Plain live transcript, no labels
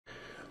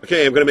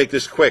Okay, I'm going to make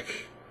this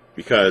quick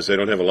because I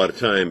don't have a lot of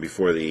time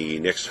before the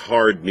next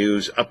hard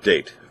news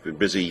update. I've been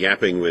busy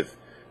yapping with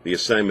the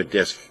assignment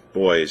desk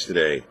boys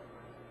today.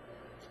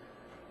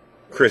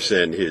 Chris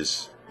and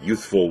his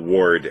youthful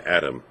ward,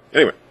 Adam.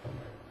 Anyway,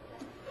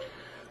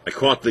 I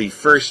caught the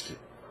first,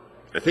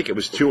 I think it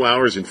was 2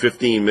 hours and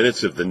 15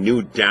 minutes of the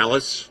new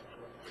Dallas,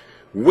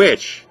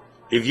 which,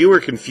 if you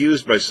were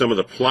confused by some of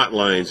the plot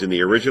lines in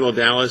the original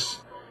Dallas,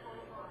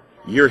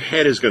 your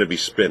head is going to be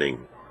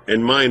spinning.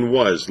 And mine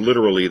was,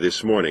 literally,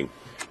 this morning,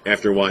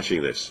 after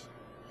watching this.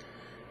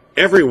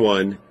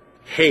 Everyone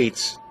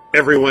hates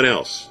everyone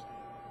else.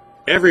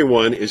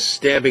 Everyone is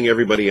stabbing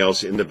everybody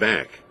else in the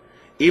back.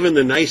 Even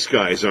the nice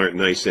guys aren't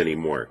nice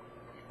anymore.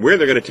 Where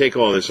they're going to take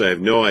all this, I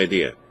have no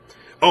idea.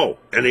 Oh,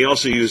 and they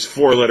also use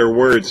four-letter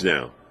words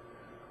now.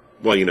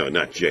 Well, you know,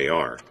 not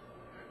J.R.,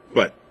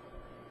 but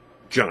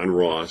John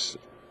Ross.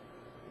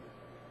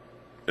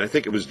 I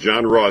think it was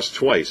John Ross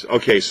twice.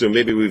 Okay, so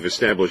maybe we've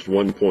established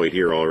one point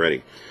here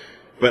already.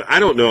 But I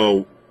don't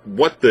know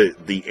what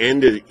the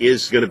end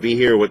is going to be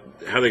here,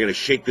 how they're going to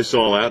shake this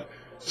all out.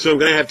 So I'm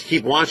going to have to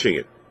keep watching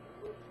it,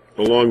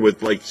 along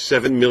with like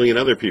 7 million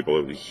other people.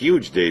 It was a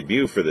huge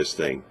debut for this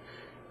thing.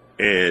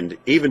 And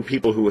even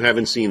people who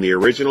haven't seen the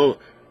original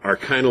are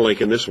kind of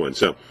like in this one.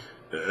 So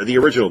the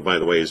original, by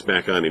the way, is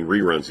back on in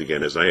reruns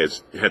again, as I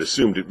had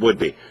assumed it would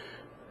be.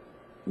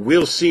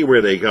 We'll see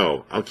where they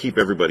go. I'll keep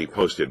everybody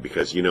posted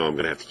because, you know, I'm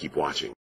going to have to keep watching.